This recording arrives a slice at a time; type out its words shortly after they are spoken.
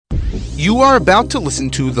You are about to listen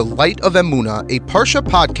to The Light of Emunah, a Parsha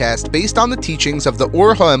podcast based on the teachings of the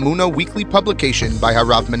Or HaEmunah weekly publication by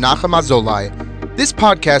Harav Menachem Azolai. This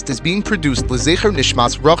podcast is being produced L'Zecher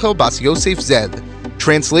Nishmas Rachel Bas Yosef Zed.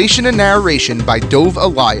 Translation and narration by Dov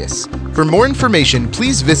Elias. For more information,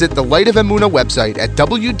 please visit the Light of Emunah website at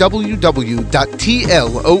www.tloe.us.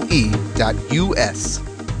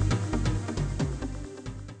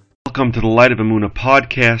 Welcome to the Light of Emunah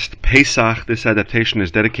podcast, Pesach. This adaptation is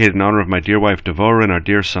dedicated in honor of my dear wife Devorah and our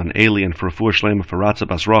dear son Eli, and for Refuah Shlema for Ratza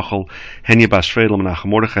Bas Rachel, Henya Bas Fredel, Menachem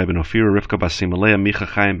Mordechai ben Ophira, Rivka Bas Simalea, Micha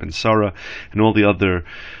Chaim ben Sarah, and all the other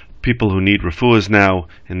people who need refuahs now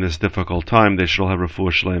in this difficult time. They should all have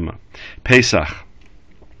Refuah Shlema. Pesach.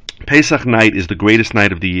 Pesach night is the greatest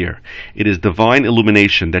night of the year. It is divine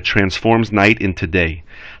illumination that transforms night into day.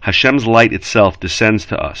 Hashem's light itself descends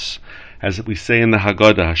to us. As we say in the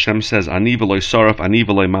Haggadah, Hashem says, Ani v'loi saraf, Ani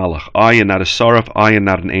v'loi malach. I am not a saraf, I am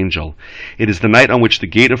not an angel. It is the night on which the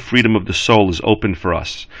gate of freedom of the soul is opened for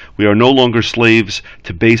us. We are no longer slaves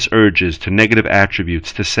to base urges, to negative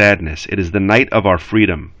attributes, to sadness. It is the night of our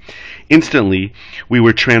freedom. Instantly, we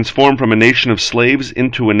were transformed from a nation of slaves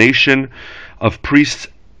into a nation of priests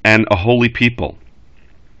and a holy people.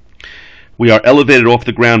 We are elevated off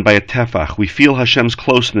the ground by a tefach. We feel Hashem's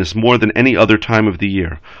closeness more than any other time of the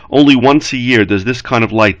year. Only once a year does this kind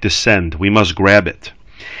of light descend. We must grab it.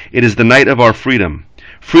 It is the night of our freedom.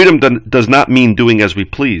 Freedom does not mean doing as we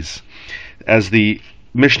please. As the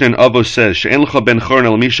Mishnah in Avos says,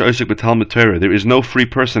 there is no free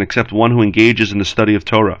person except one who engages in the study of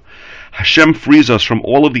Torah. Hashem frees us from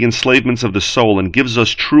all of the enslavements of the soul and gives us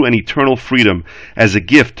true and eternal freedom as a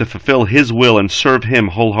gift to fulfill His will and serve Him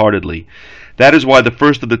wholeheartedly. That is why the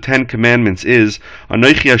first of the 10 commandments is,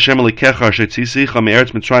 Anochi Hashem Elikecha asher tzisicha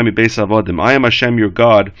me'eretz Mitzrayim mibeis avodim. I am Hashem your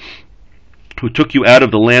God, who took you out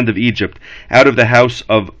of the land of Egypt, out of the house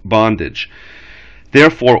of bondage.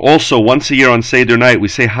 Therefore, also once a year on Seder night, we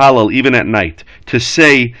say Hallel even at night, to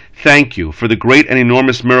say thank you for the great and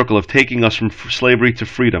enormous miracle of taking us from slavery to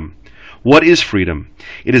freedom. What is freedom?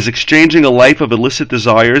 It is exchanging a life of illicit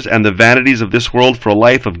desires and the vanities of this world for a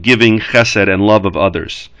life of giving, chesed, and love of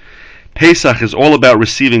others. Pesach is all about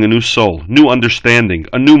receiving a new soul, new understanding,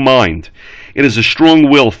 a new mind. It is a strong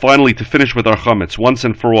will finally to finish with our chametz once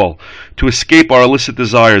and for all, to escape our illicit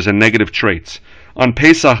desires and negative traits. On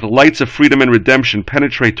Pesach, the lights of freedom and redemption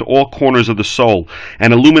penetrate to all corners of the soul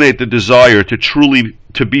and illuminate the desire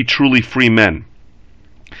to be truly free men.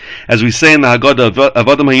 As we say in the Haggadah,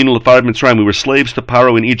 Avadim hayinu lefarad Mitzrayim, we were slaves to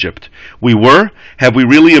Paro in Egypt. We were? Have we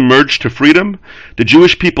really emerged to freedom? The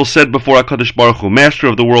Jewish people said before HaKadosh Baruch Hu, Master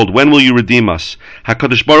of the world, when will you redeem us?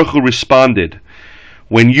 HaKadosh Baruch Hu responded,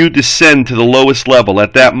 when you descend to the lowest level,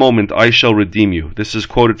 at that moment I shall redeem you. This is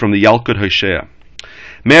quoted from the Yalkut Hosea.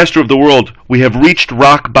 Master of the world, we have reached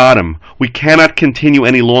rock bottom. We cannot continue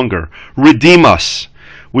any longer. Redeem us.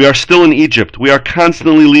 We are still in Egypt. We are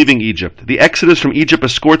constantly leaving Egypt. The exodus from Egypt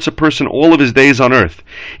escorts a person all of his days on earth.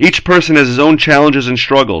 Each person has his own challenges and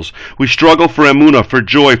struggles. We struggle for emunah, for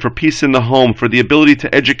joy, for peace in the home, for the ability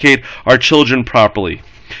to educate our children properly.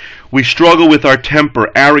 We struggle with our temper,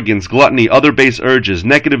 arrogance, gluttony, other base urges,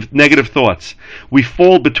 negative thoughts. We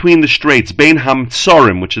fall between the straits, Bein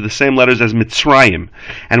HaMitzarim, which are the same letters as Mitzrayim,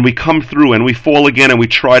 and we come through and we fall again and we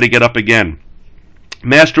try to get up again.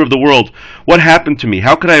 Master of the world, what happened to me?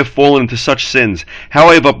 How could I have fallen into such sins? How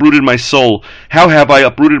have I uprooted my soul? How have I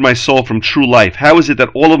uprooted my soul from true life? How is it that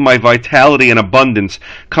all of my vitality and abundance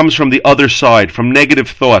comes from the other side, from negative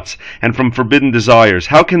thoughts and from forbidden desires?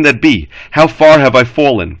 How can that be? How far have I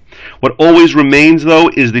fallen? What always remains, though,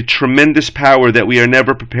 is the tremendous power that we are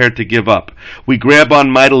never prepared to give up. We grab on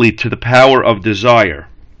mightily to the power of desire.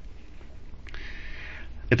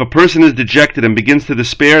 If a person is dejected and begins to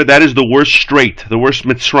despair, that is the worst strait, the worst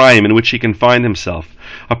Mitzrayim in which he can find himself.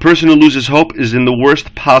 A person who loses hope is in the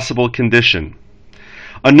worst possible condition.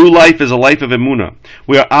 A new life is a life of emunah.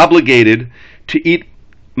 We are obligated to eat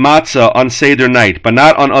matzah on Seder night, but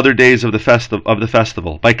not on other days of the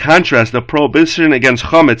festival. By contrast, the prohibition against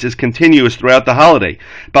chametz is continuous throughout the holiday.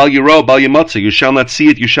 Bal yiro, bal yamatzah, you shall not see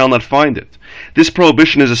it, you shall not find it. This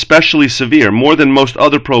prohibition is especially severe, more than most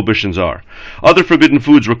other prohibitions are. Other forbidden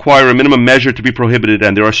foods require a minimum measure to be prohibited,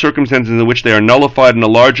 and there are circumstances in which they are nullified in a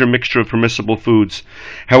larger mixture of permissible foods.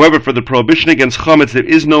 However, for the prohibition against chametz, there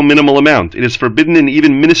is no minimal amount. It is forbidden in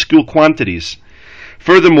even minuscule quantities.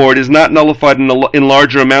 Furthermore, it is not nullified in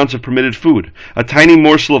larger amounts of permitted food. A tiny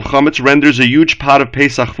morsel of chametz renders a huge pot of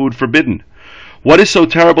Pesach food forbidden. What is so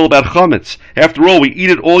terrible about chametz? After all, we eat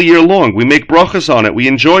it all year long. We make brachas on it. We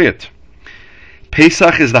enjoy it.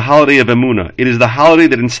 Pesach is the holiday of Emunah. It is the holiday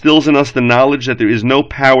that instills in us the knowledge that there is no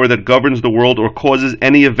power that governs the world or causes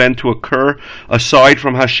any event to occur aside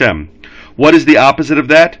from Hashem. What is the opposite of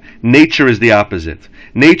that? Nature is the opposite.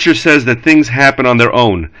 Nature says that things happen on their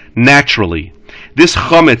own, naturally. This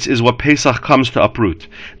chametz is what Pesach comes to uproot.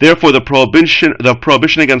 Therefore, the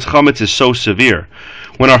prohibition against chametz is so severe.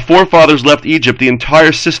 When our forefathers left Egypt, the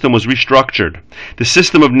entire system was restructured. The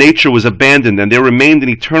system of nature was abandoned, and there remained an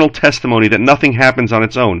eternal testimony that nothing happens on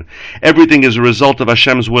its own. Everything is a result of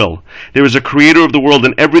Hashem's will. There is a creator of the world,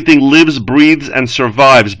 and everything lives, breathes, and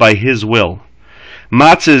survives by his will.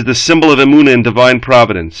 Matzah is the symbol of Emunah in divine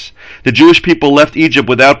providence. The Jewish people left Egypt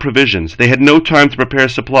without provisions. They had no time to prepare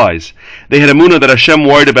supplies. They had Emunah that Hashem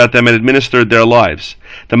worried about them and administered their lives.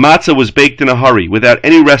 The matzah was baked in a hurry, without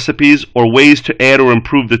any recipes or ways to add or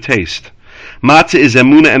improve the taste. Matzah is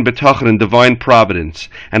Emunah and Betachon in divine providence.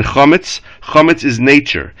 And Chametz is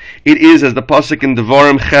nature. It is, as the pasuk in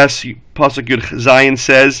Devarim Ches, pasuk Yud Zayin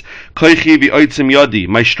says, Koichi v'oitzim yodi,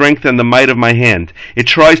 my strength and the might of my hand. It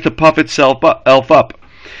tries to puff itself up,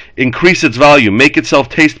 increase its volume, make itself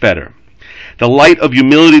taste better. The light of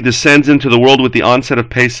humility descends into the world with the onset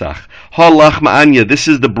of Pesach. Ha lachma anya, this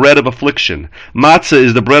is the bread of affliction. Matzah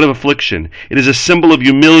is the bread of affliction. It is a symbol of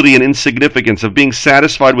humility and insignificance, of being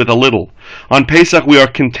satisfied with a little. On Pesach we are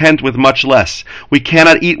content with much less. We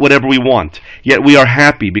cannot eat whatever we want, yet we are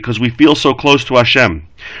happy because we feel so close to Hashem.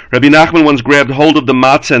 Rabbi Nachman once grabbed hold of the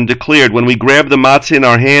matzah and declared, when we grab the matzah in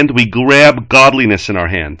our hand, we grab godliness in our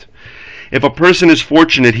hand. If a person is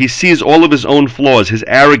fortunate, he sees all of his own flaws, his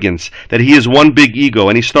arrogance, that he is one big ego,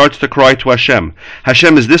 and he starts to cry to Hashem.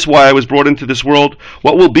 Hashem, is this why I was brought into this world?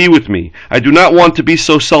 What will be with me? I do not want to be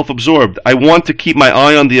so self-absorbed. I want to keep my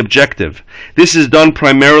eye on the objective. This is done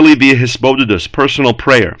primarily via hisbodedus, personal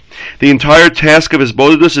prayer. The entire task of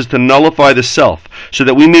hisbodedus is to nullify the self, so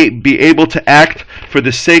that we may be able to act for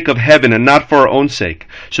the sake of heaven and not for our own sake,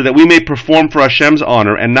 so that we may perform for Hashem's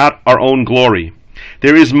honor and not our own glory.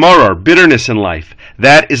 There is marar, bitterness in life.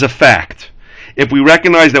 That is a fact. If we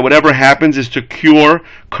recognize that whatever happens is to cure,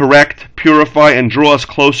 correct, purify, and draw us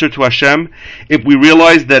closer to Hashem, if we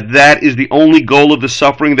realize that that is the only goal of the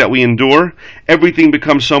suffering that we endure, everything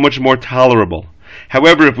becomes so much more tolerable.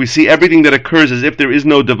 However, if we see everything that occurs as if there is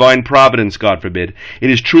no divine providence, God forbid, it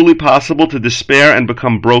is truly possible to despair and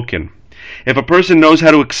become broken. If a person knows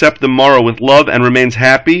how to accept the morrow with love and remains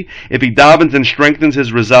happy, if he davens and strengthens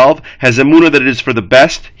his resolve, has emunah that it is for the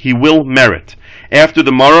best, he will merit. After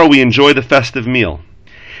the morrow, we enjoy the festive meal.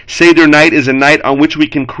 Seder night is a night on which we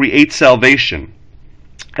can create salvation.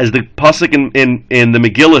 As the pasuk in the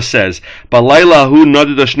Megillah says, "Balayla hu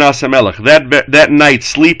nadadosh nas hamelech." That night,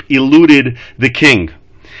 sleep eluded the king.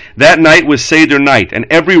 That night was Seder night, and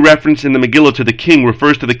every reference in the Megillah to the king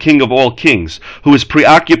refers to the king of all kings, who is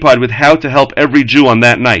preoccupied with how to help every Jew on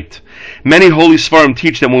that night. Many holy Sfarim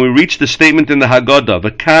teach that when we reach the statement in the Haggadah,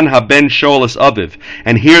 "V'kan haben sholas aviv,"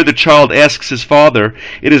 and here the child asks his father,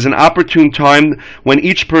 it is an opportune time when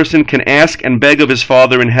each person can ask and beg of his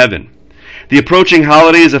Father in heaven. The approaching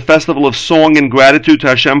holiday is a festival of song and gratitude to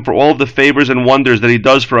Hashem for all of the favors and wonders that He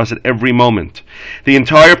does for us at every moment. The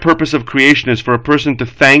entire purpose of creation is for a person to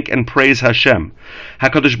thank and praise Hashem.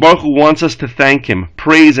 HaKadosh Baruch Hu wants us to thank Him,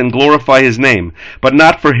 praise and glorify His name, but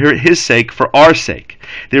not for His sake, for our sake.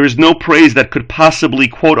 There is no praise that could possibly,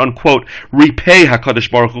 quote-unquote, repay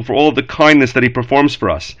HaKadosh Baruch Hu for all of the kindness that He performs for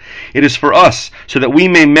us. It is for us, so that we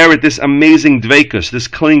may merit this amazing dveikus, this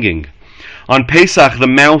clinging. On Pesach, the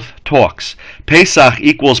mouth talks. Pesach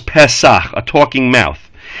equals Pesach, a talking mouth.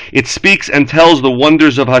 It speaks and tells the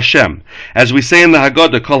wonders of Hashem. As we say in the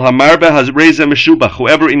Haggadah, Kol hamarbe hazreza meshubach,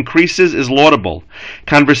 whoever increases is laudable.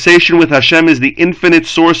 Conversation with Hashem is the infinite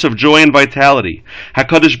source of joy and vitality.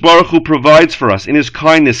 HaKadosh Baruch Hu provides for us in His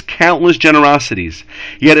kindness countless generosities.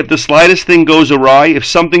 Yet if the slightest thing goes awry, if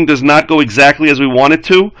something does not go exactly as we want it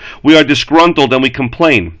to, we are disgruntled and we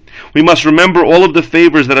complain. We must remember all of the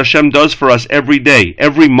favors that Hashem does for us every day,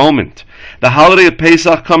 every moment. The holiday of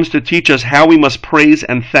Pesach comes to teach us how we must praise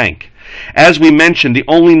and thank. As we mentioned, the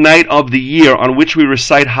only night of the year on which we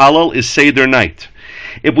recite Hallel is Seder night.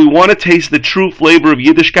 If we want to taste the true flavor of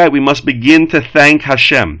Yiddishkeit, we must begin to thank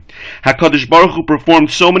Hashem. HaKadosh Baruch Hu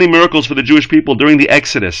performed so many miracles for the Jewish people during the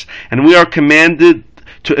Exodus, and we are commanded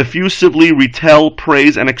to effusively retell,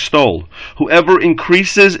 praise, and extol. Whoever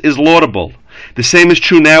increases is laudable. The same is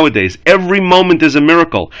true nowadays. Every moment is a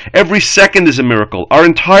miracle. Every second is a miracle. Our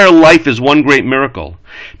entire life is one great miracle.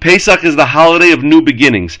 Pesach is the holiday of new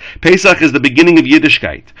beginnings. Pesach is the beginning of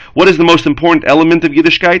Yiddishkeit. What is the most important element of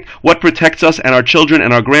Yiddishkeit? What protects us and our children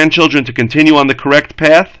and our grandchildren to continue on the correct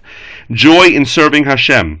path? Joy in serving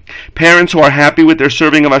Hashem. Parents who are happy with their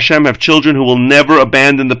serving of Hashem have children who will never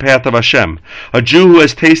abandon the path of Hashem. A Jew who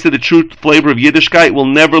has tasted the true flavor of Yiddishkeit will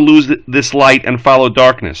never lose this light and follow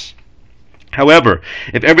darkness. However,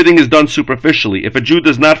 if everything is done superficially, if a Jew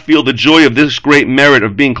does not feel the joy of this great merit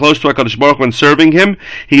of being close to HaKadosh Baruch Hu when serving Him,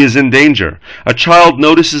 he is in danger. A child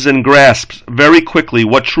notices and grasps very quickly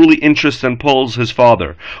what truly interests and pulls his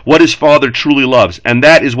father, what his father truly loves, and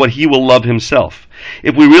that is what he will love himself.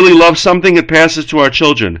 If we really love something, it passes to our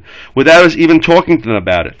children, without us even talking to them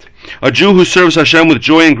about it. A Jew who serves Hashem with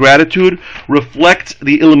joy and gratitude reflects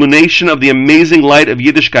the illumination of the amazing light of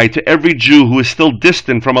Yiddishkeit to every Jew who is still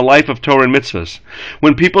distant from a life of Torah and mitzvahs.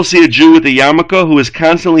 When people see a Jew with a yarmulke who is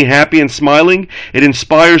constantly happy and smiling, it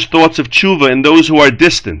inspires thoughts of tshuva in those who are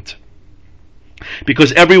distant,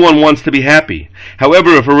 because everyone wants to be happy.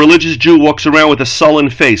 However, if a religious Jew walks around with a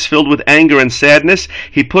sullen face filled with anger and sadness,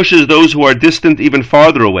 he pushes those who are distant even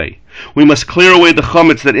farther away. We must clear away the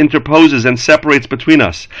chametz that interposes and separates between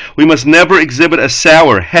us. We must never exhibit a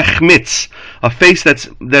sour, hechmitz, a face that's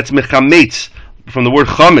mechametz, from the word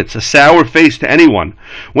chametz, a sour face to anyone.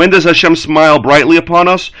 When does Hashem smile brightly upon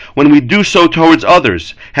us? When we do so towards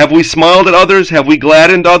others. Have we smiled at others? Have we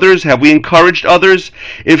gladdened others? Have we encouraged others?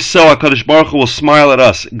 If so, HaKadosh Baruch Hu will smile at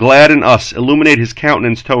us, gladden us, illuminate His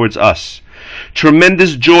countenance towards us.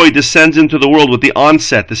 Tremendous joy descends into the world with the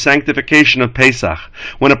onset, the sanctification of Pesach.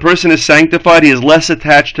 When a person is sanctified, he is less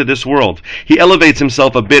attached to this world. He elevates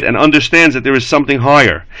himself a bit and understands that there is something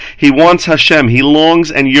higher. He wants Hashem. He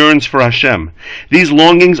longs and yearns for Hashem. These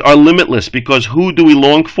longings are limitless, because who do we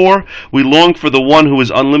long for? We long for the one who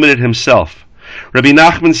is unlimited himself. Rabbi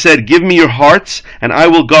Nachman said, "Give me your hearts, and I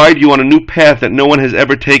will guide you on a new path that no one has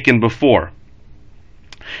ever taken before."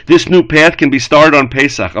 This new path can be started on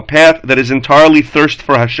Pesach, a path that is entirely thirst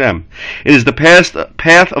for Hashem. It is the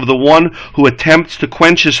path of the one who attempts to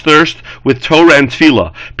quench his thirst with Torah and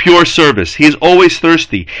Tefillah, pure service. He is always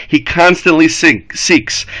thirsty. He constantly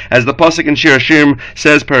seeks. As the Pasuk in Shir Hashirim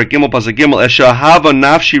says, Perek Gimel, Pasuk Gimel, Eshahava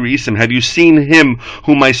nafshi reisim, have you seen him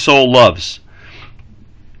whom my soul loves?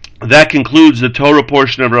 That concludes the Torah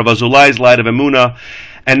portion of Rav Azulai's Light of Emunah.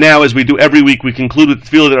 And now, as we do every week, we conclude with the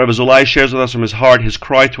tefillah that Rav Azulai shares with us from his heart, his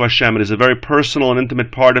cry to Hashem. It is a very personal and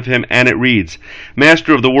intimate part of him, and it reads,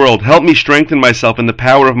 "Master of the world, help me strengthen myself in the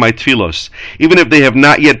power of my tefillos, even if they have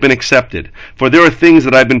not yet been accepted. For there are things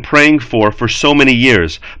that I've been praying for so many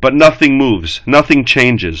years, but nothing moves, nothing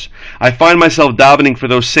changes. I find myself davening for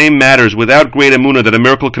those same matters without great emunah that a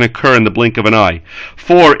miracle can occur in the blink of an eye.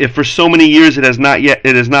 For if for so many years it has not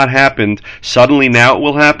happened, suddenly now it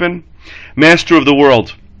will happen? Master of the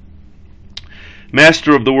world,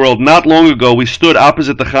 not long ago we stood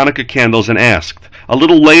opposite the Hanukkah candles and asked. A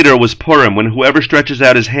little later was Purim, when whoever stretches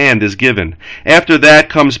out his hand is given. After that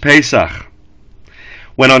comes Pesach,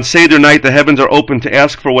 when on Seder night the heavens are open to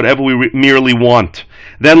ask for whatever we merely want.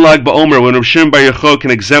 Then Lag BaOmer, when Rav Shimon Bar Yochai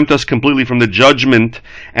can exempt us completely from the judgment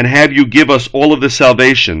and have you give us all of the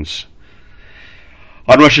salvations.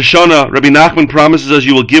 On Rosh Hashanah, Rabbi Nachman promises us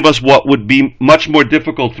you will give us what would be much more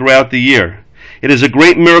difficult throughout the year. It is a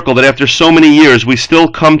great miracle that after so many years we still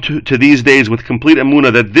come to these days with complete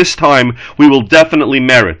emunah that this time we will definitely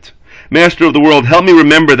merit. Master of the world, help me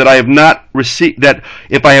remember that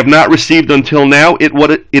if I have not received until now, it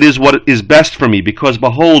is what is best for me, because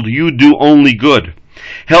behold, you do only good.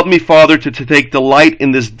 Help me, Father, to take delight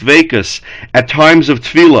in this dveikus at times of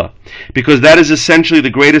tefillah, because that is essentially the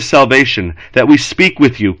greatest salvation, that we speak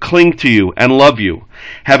with you, cling to you, and love you.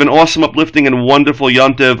 Have an awesome, uplifting, and wonderful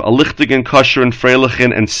Yontiv, a lichtig and kosher and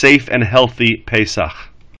freilichen, and safe and healthy Pesach.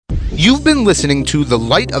 You've been listening to the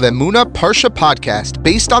Light of Emunah Parsha podcast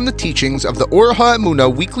based on the teachings of the Or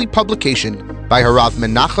HaEmunah weekly publication by Harav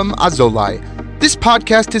Menachem Azolai. This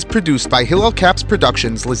podcast is produced by Hillel Caps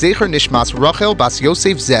Productions, Lezecher Nishmas Rachel Bas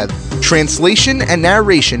Yosef Zev. Translation and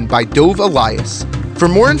narration by Dov Elias. For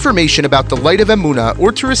more information about the Light of Emunah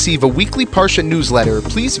or to receive a weekly Parsha newsletter,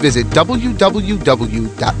 please visit www.tloe.us.